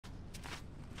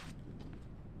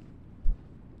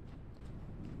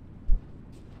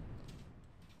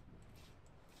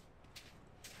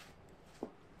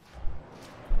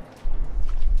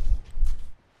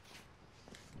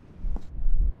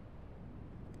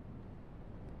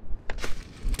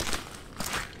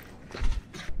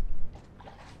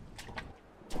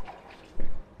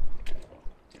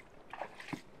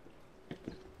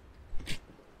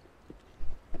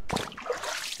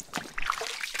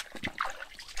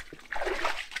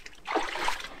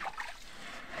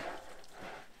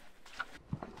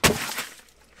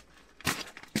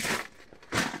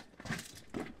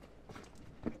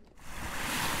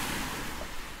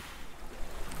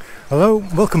Hello,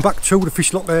 welcome back to the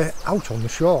fish locker out on the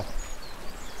shore.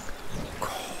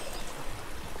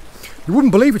 You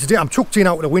wouldn't believe it today, I'm tucked in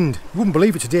out of the wind. You wouldn't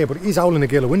believe it today, but it is howling a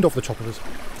gale of wind off the top of us.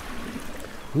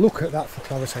 Look at that for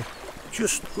clarity.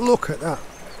 Just look at that.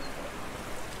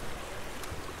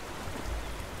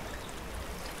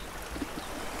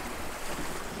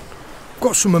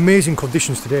 Got some amazing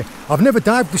conditions today. I've never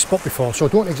dived this spot before, so I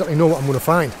don't exactly know what I'm going to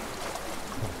find.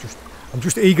 I'm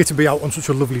just eager to be out on such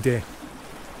a lovely day.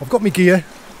 I've got my gear,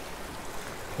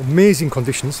 amazing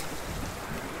conditions.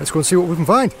 Let's go and see what we can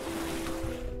find.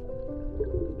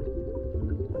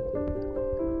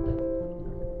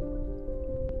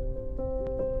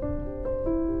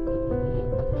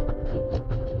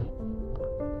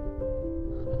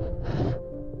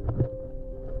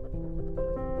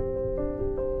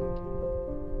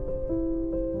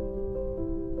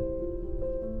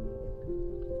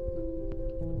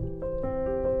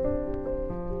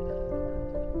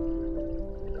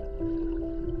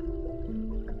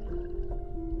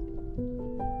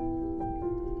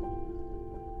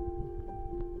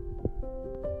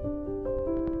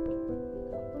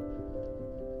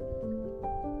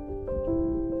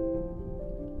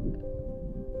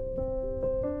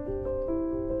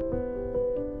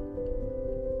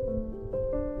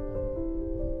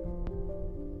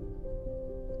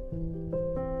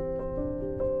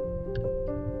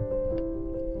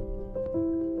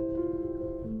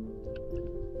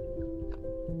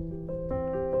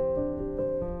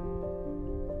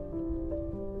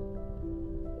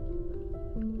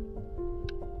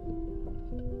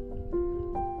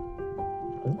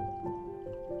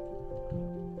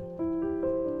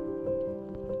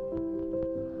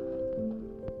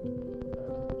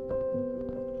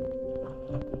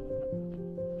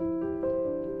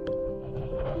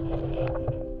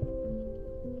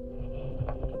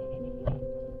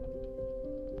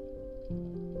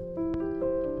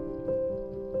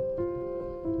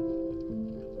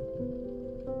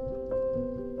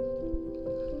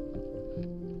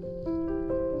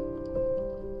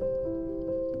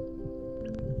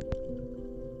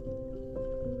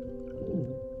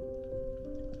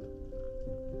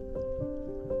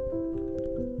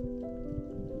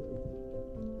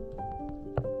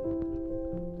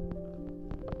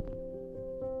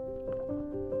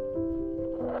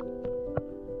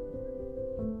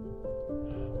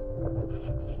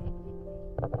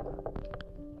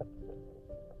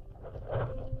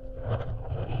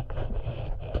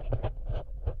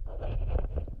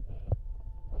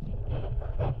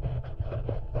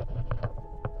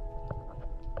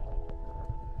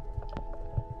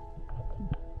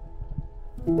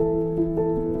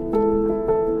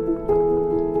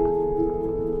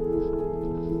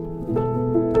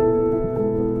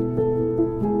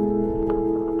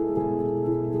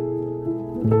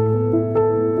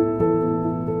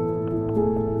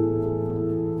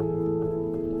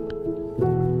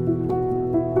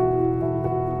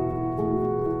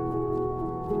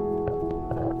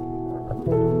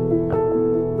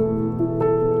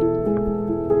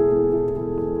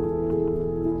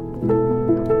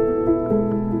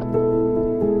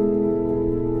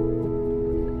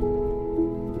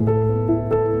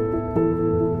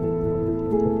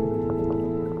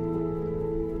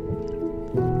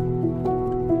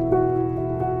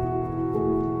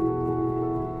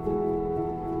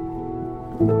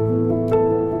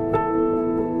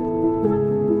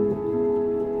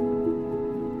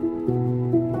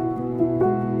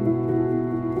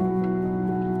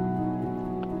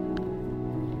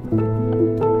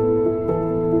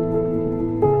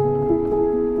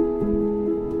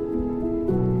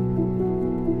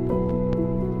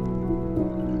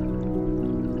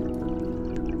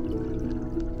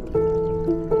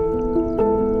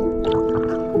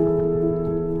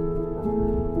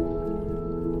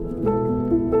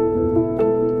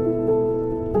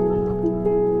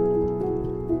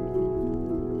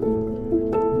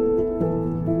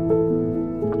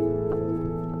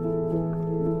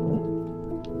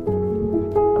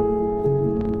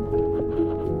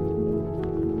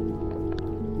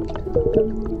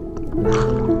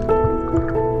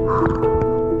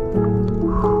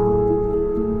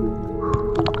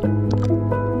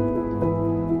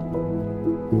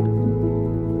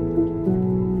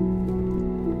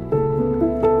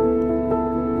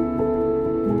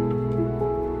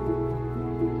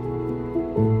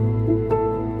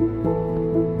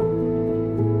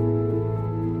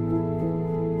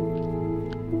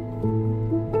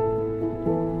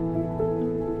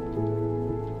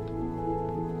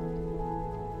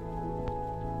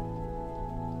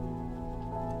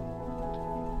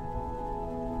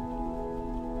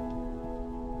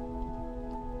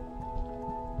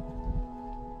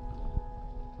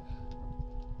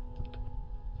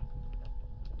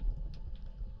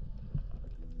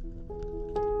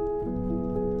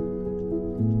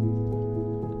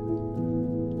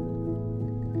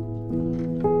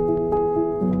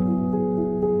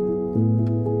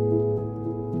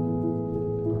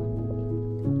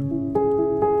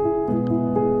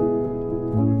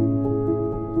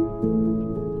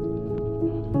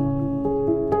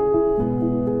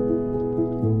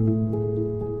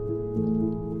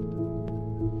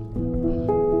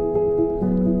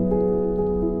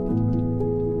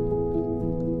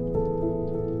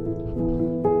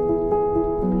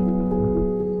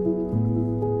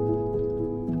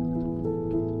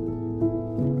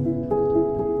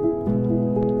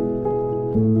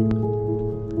 Wow.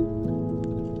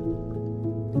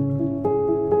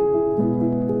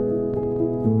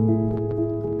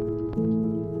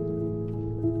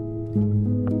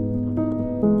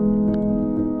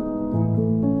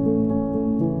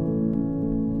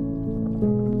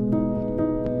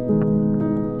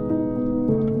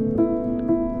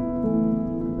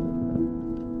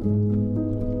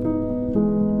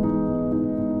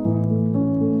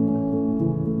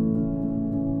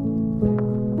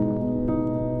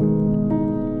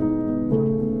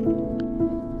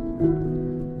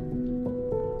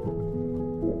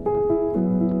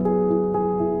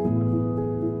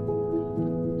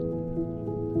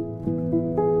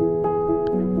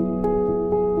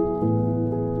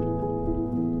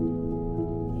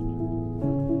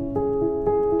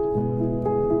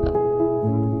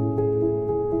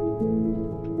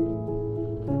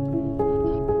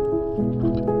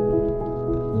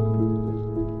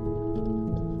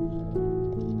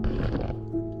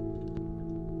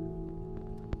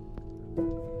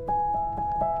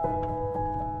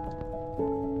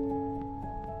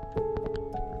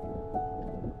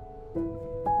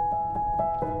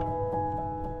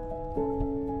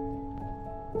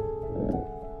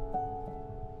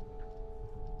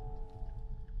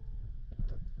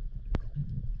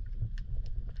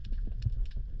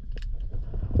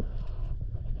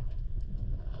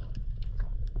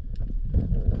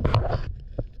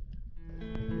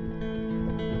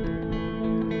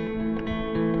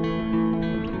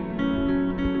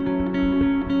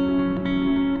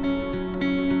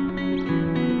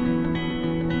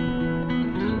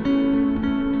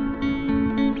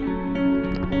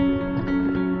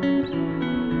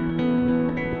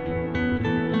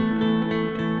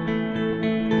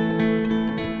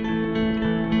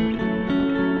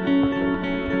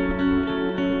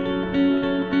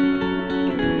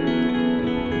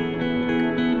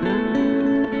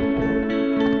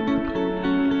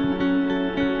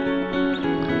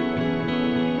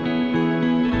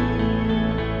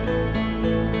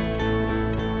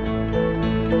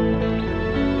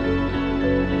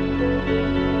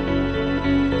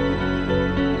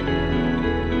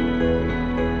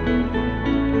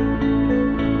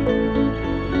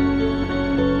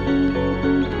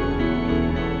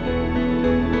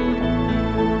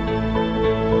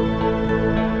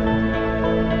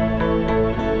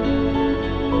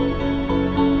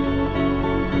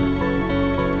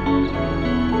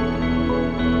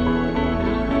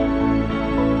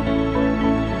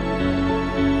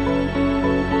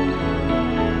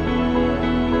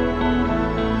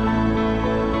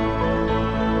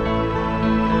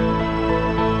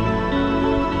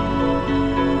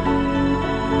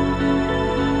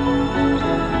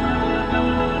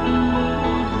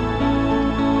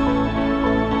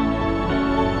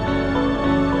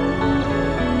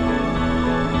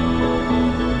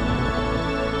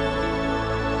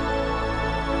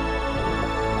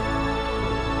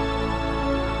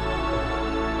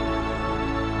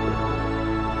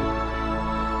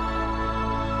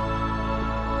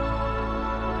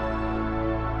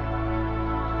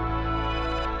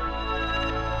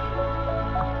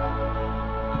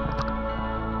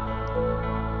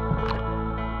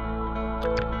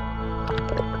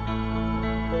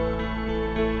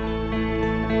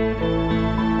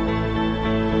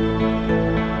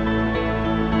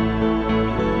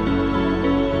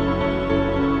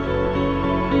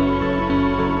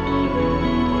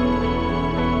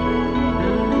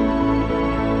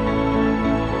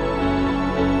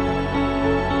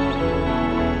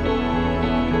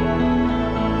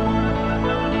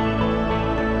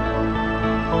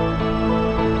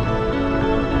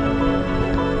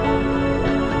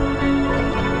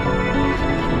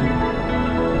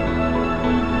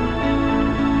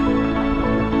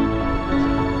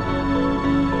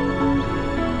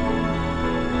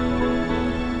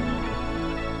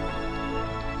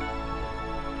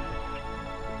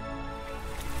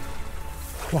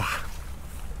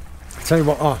 I tell you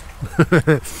what,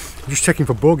 just checking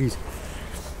for bogies.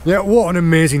 Yeah, what an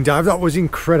amazing dive. That was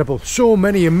incredible. So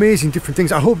many amazing different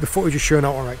things. I hope the footage is showing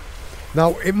out alright.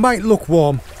 Now, it might look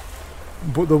warm,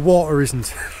 but the water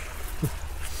isn't.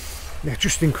 Yeah,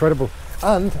 just incredible.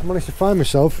 And I managed to find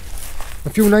myself a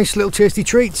few nice little tasty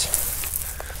treats.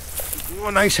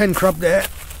 A nice hen crab there,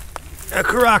 a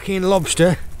Karakian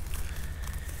lobster,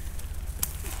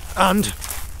 and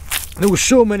there were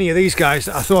so many of these guys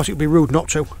that I thought it would be rude not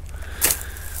to.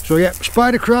 So yeah,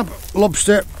 spider crab,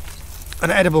 lobster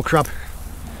and edible crab.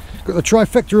 Got the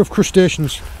trifecta of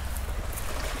crustaceans.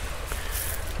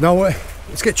 Now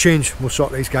let's get changed, we'll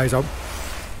sort these guys out.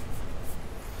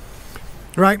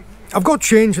 Right, I've got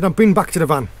changed and I've been back to the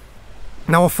van.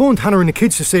 Now I phoned Hannah and the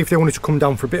kids to see if they wanted to come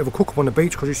down for a bit of a cook up on the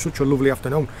beach because it's such a lovely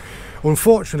afternoon.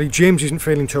 Unfortunately, James isn't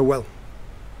feeling too well.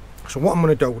 So what I'm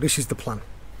going to do, this is the plan,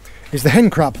 is the hen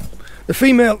crab, the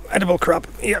female edible crab,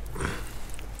 yep.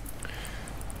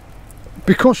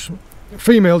 Because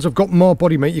females have got more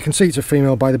body meat, you can see it's a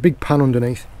female by the big pan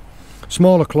underneath,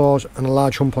 smaller claws and a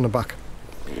large hump on the back.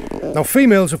 Now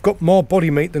females have got more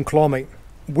body meat than claw meat.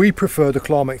 We prefer the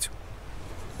claw meat.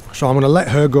 So I'm going to let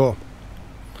her go.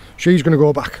 She's going to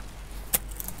go back.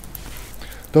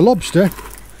 The lobster,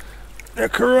 the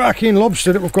cracking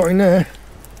lobster that we've got in there,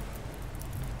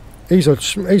 he's a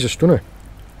stunner.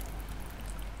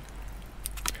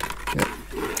 Yeah.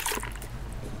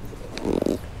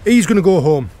 He's going to go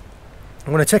home.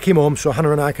 I'm going to take him home so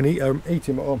Hannah and I can eat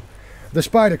him at home. The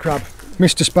spider crab,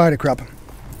 Mr. Spider Crab,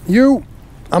 I'm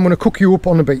going to cook you up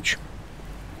on the beach.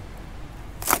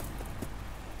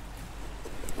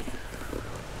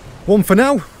 One for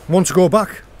now, one to go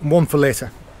back, and one for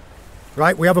later.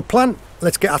 Right, we have a plan,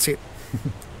 let's get at it.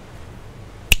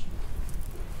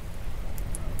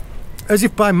 As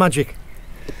if by magic.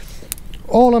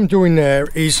 All I'm doing there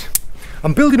is,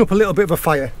 I'm building up a little bit of a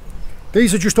fire.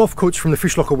 These are just offcuts from the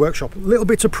Fish Locker workshop. Little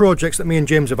bits of projects that me and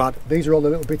James have had. These are all the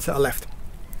little bits that are left.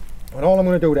 And all I'm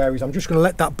going to do there is I'm just going to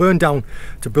let that burn down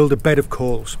to build a bed of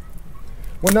coals.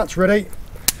 When that's ready,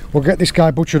 we'll get this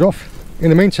guy butchered off. In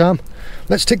the meantime,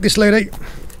 let's take this lady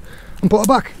and put her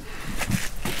back.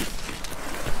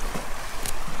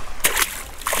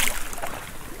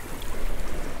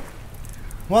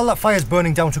 While that fire's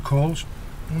burning down to coals,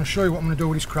 I'm going to show you what I'm going to do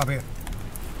with this crab here.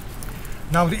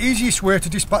 Now the easiest way to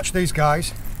dispatch these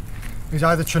guys is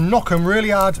either to knock them really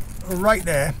hard right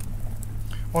there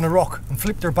on a rock and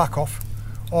flip their back off,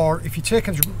 or if you take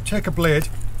a blade,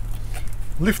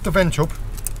 lift the vent up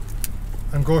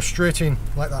and go straight in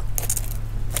like that.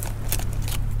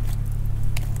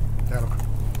 There, look.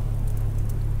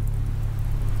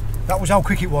 That was how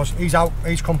quick it was. He's out,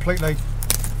 he's completely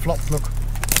flopped, look.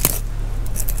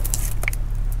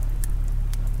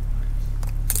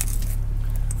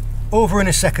 Over in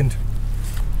a second.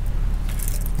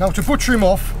 Now to butcher him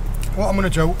off, what I'm going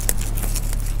to do,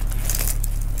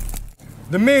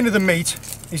 the main of the meat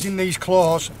is in these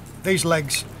claws, these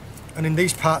legs, and in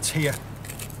these parts here.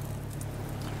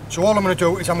 So all I'm going to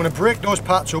do is I'm going to break those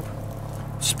parts up,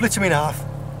 split them in half,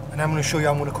 and I'm going to show you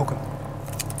how I'm going to cook them.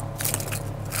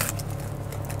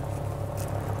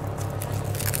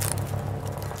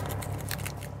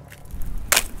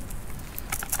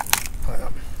 Like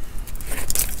that.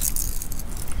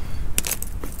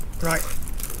 Right,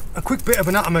 a quick bit of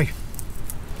anatomy.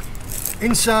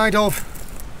 Inside of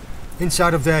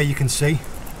there you can see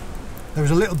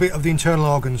there's a little bit of the internal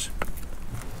organs.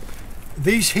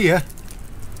 These here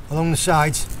along the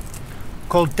sides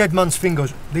called dead man's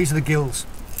fingers. These are the gills.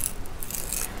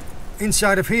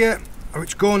 Inside of here are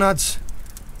its gonads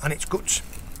and its guts.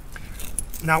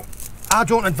 Now I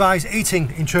don't advise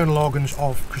eating internal organs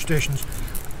of crustaceans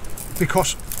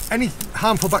because any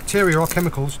harmful bacteria or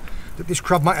chemicals that this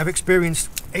crab might have experienced,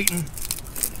 eaten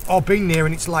or been near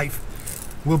in its life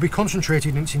will be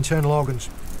concentrated in its internal organs.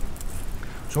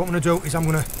 So what I'm going to do is I'm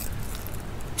going to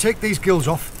take these gills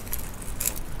off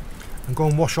and go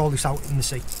and wash all this out in the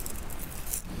sea.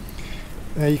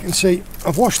 You can see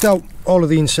I've washed out all of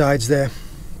the insides there.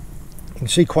 You can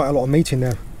see quite a lot of meat in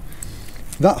there.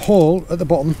 That hole at the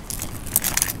bottom,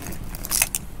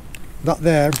 that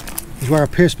there is where I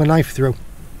pierced my knife through.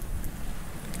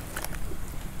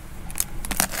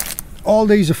 All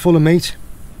these are full of meat.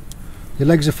 Your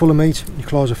legs are full of meat, your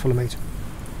claws are full of meat.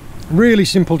 Really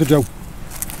simple to do.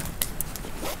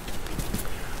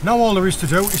 Now all there is to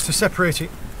do is to separate it.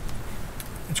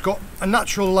 It's got a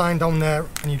natural line down there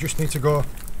and you just need to go like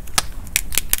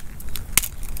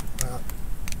that.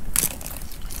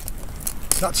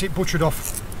 That's it, butchered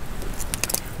off.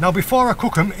 Now before I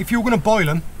cook them, if you're going to boil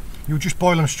them, you just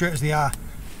boil them straight as they are.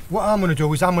 What I'm going to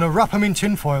do is I'm going to wrap them in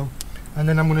tin foil and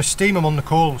then I'm going to steam them on the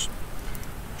coals.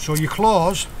 So your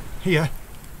claws here,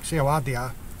 see how hard they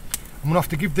are, I'm going to have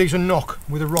to give these a knock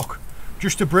with a rock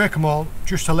just to break them all,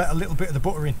 just to let a little bit of the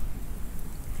butter in.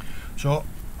 So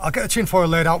I'll get the tin foil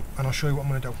laid out and I'll show you what I'm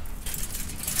going to do.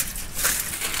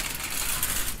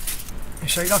 You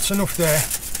see, that's enough there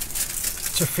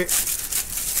to fit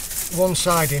one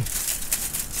side in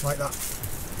like that,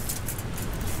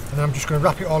 and then I'm just going to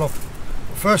wrap it all up.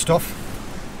 But first off,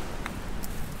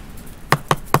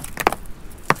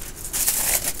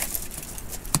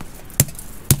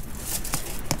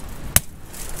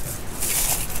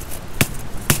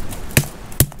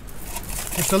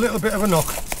 just a little bit of a knock.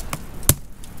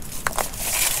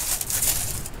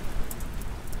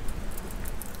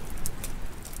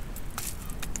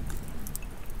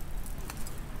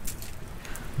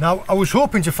 Now, I was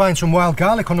hoping to find some wild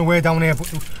garlic on the way down here,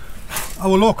 but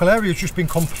our local area has just been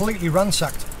completely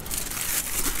ransacked.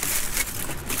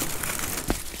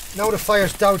 Now the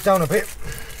fire's died down a bit,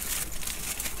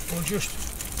 we'll just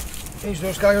ease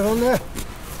those guys on there.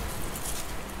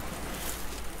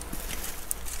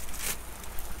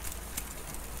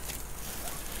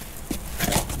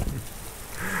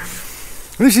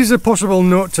 This is a possible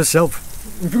note to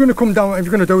self. If you're going to come down, if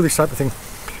you're going to do this type of thing,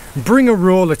 bring a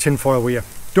roll of tin foil with you.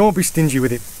 Don't be stingy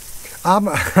with it.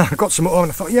 I got some at home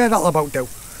and I thought, yeah, that'll about do.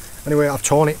 Anyway, I've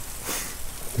torn it.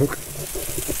 Look,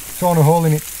 torn a hole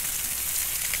in it.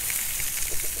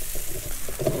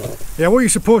 Yeah, what you're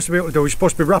supposed to be able to do is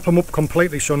supposed to be wrap them up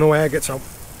completely so no air gets out.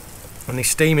 And they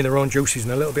steam in their own juices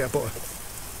and a little bit of butter.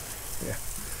 Yeah.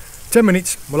 10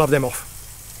 minutes, we'll have them off.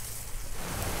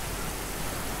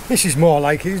 This is more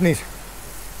like it, isn't it?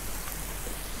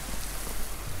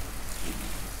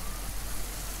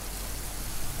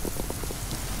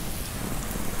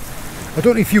 I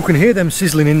don't know if you can hear them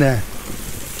sizzling in there.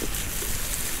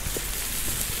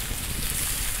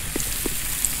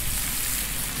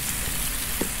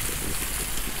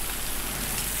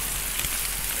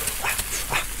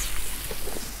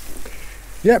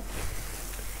 Yep.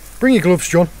 Bring your gloves,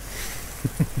 John.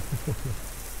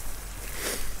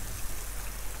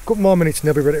 Couple more minutes and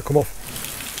they'll be ready to come off.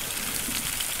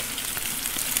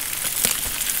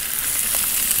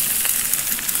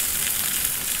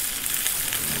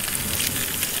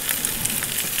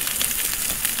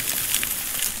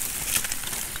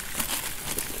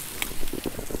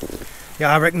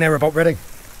 Yeah, I reckon they're about ready.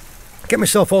 Get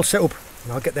myself all set up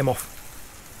and I'll get them off.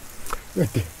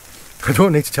 I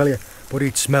don't need to tell you, but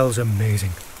it smells amazing.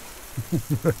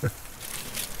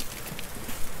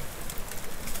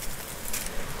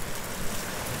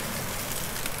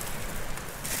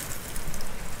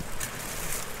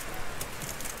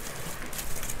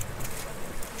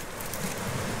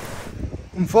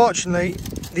 Unfortunately,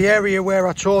 the area where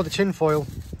I tore the tin foil,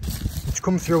 it's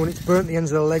come through and it's burnt the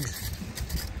ends of the legs.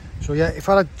 So yeah, if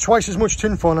I had twice as much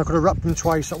tin foil and I could have wrapped them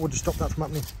twice, that would have stopped that from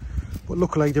happening. But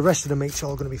luckily the rest of the meat's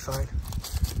all going to be fine.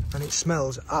 And it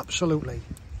smells absolutely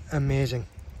amazing.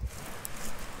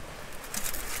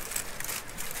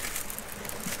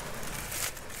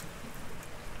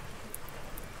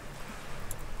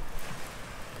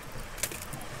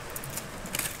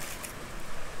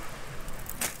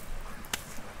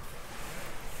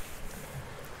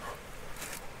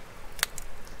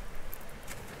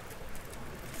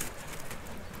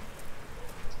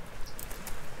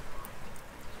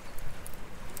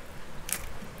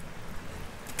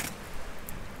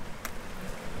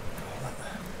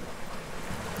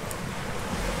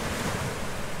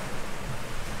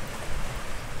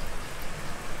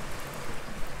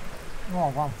 Oh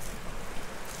wow.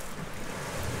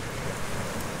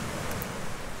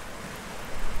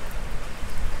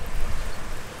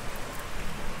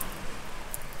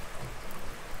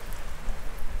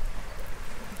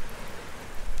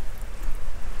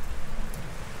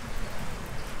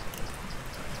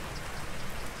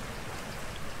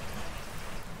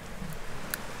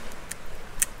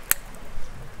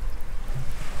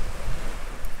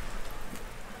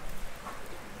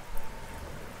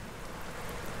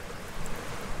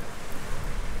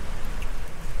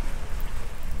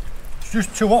 It's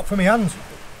just too hot for my hands.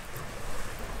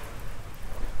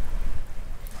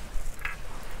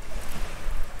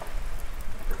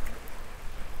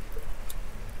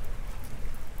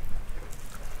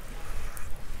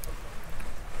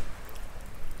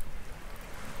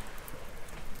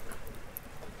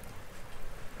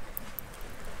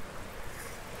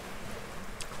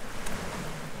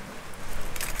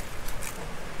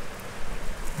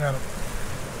 Now,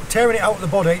 tearing it out of the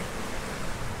body,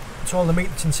 it's all the meat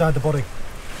that's inside the body.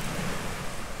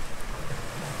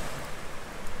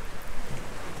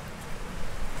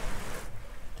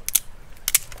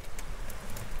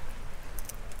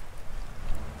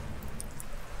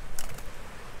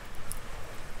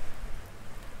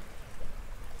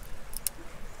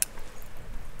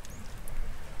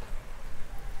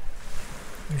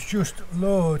 There's just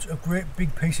loads of great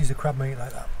big pieces of crab meat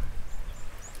like that.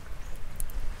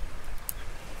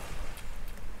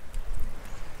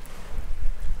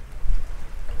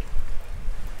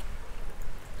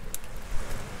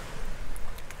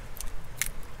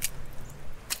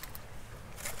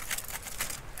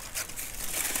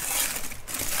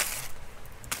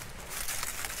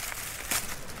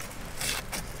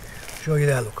 Show you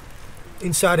there, look.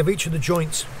 Inside of each of the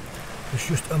joints there's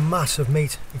just a mass of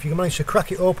meat. If you can manage to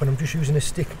crack it open, I'm just using a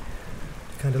stick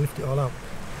to kind of lift it all out.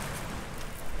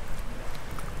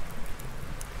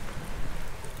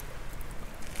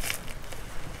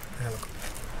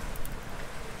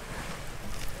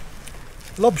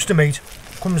 lobster meat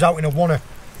comes out in a wanna.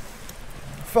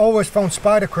 I've always found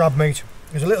spider crab meat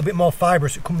is a little bit more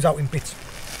fibrous, it comes out in bits.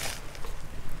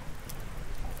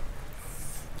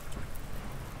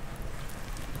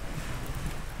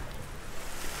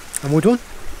 And we're done.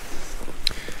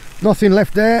 Nothing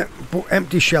left there but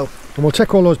empty shell. And we'll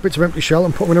take all those bits of empty shell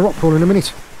and put them in a rock pool in a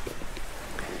minute.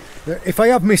 If I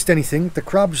have missed anything, the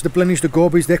crabs, the blennies, the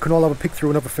gobies, they can all have a pick through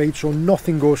and have a feed, so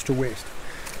nothing goes to waste.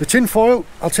 The tin foil,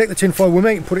 I'll take the tin foil with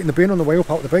me and put it in the bin on the way up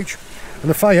out the beach. And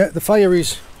the fire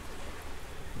is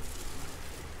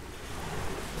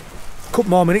a couple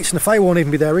more minutes and the fire won't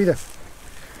even be there either.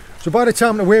 So by the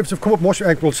time the waves have come up and washed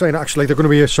it, well, saying actually they're going to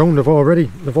be here soon, they've already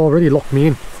locked me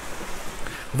in.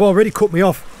 They've already cut me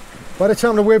off. By the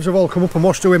time the waves have all come up and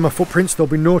washed away my footprints, there'll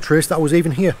be no trace that I was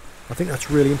even here. I think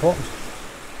that's really important.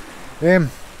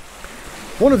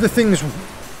 One of the things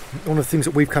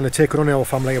that we've kind of taken on in our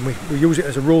family, and we use it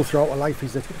as a rule throughout our life,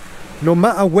 is that no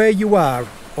matter where you are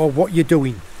or what you're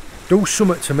doing, do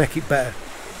something to make it better.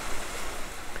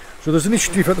 So there's an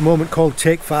initiative at the moment called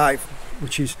Take 5,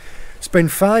 which is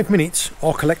spend 5 minutes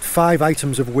or collect 5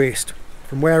 items of waste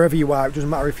from wherever you are. It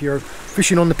doesn't matter if you're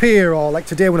fishing on the pier or like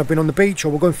today when I've been on the beach or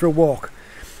we're going for a walk.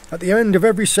 At the end of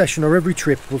every session or every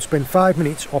trip, we'll spend 5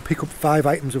 minutes or pick up 5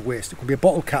 items of waste. It could be a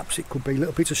bottle caps, it could be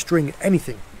little bits of string,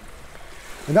 anything.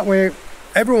 And that way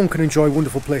everyone can enjoy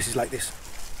wonderful places like this.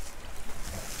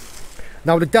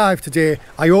 Now the dive today,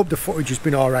 I hope the footage has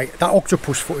been alright. That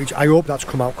octopus footage, I hope that's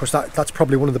come out, because that's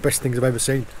probably one of the best things I've ever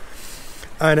seen.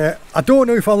 And I don't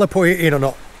know if I'll put it in or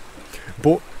not,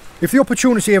 but if the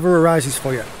opportunity ever arises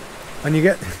for you and you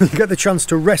get the chance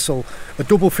to wrestle a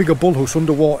double figure bullhuss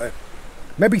underwater,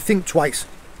 maybe think twice.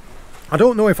 I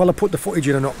don't know if I'll put the footage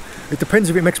in or not. It depends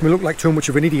if it makes me look like too much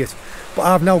of an idiot. But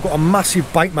I've now got a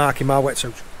massive bite mark in my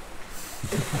wetsuit.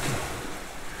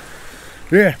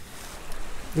 Yeah.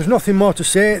 There's nothing more to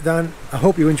say than I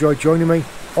hope you enjoyed joining me.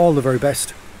 All the very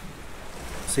best.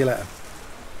 See you later.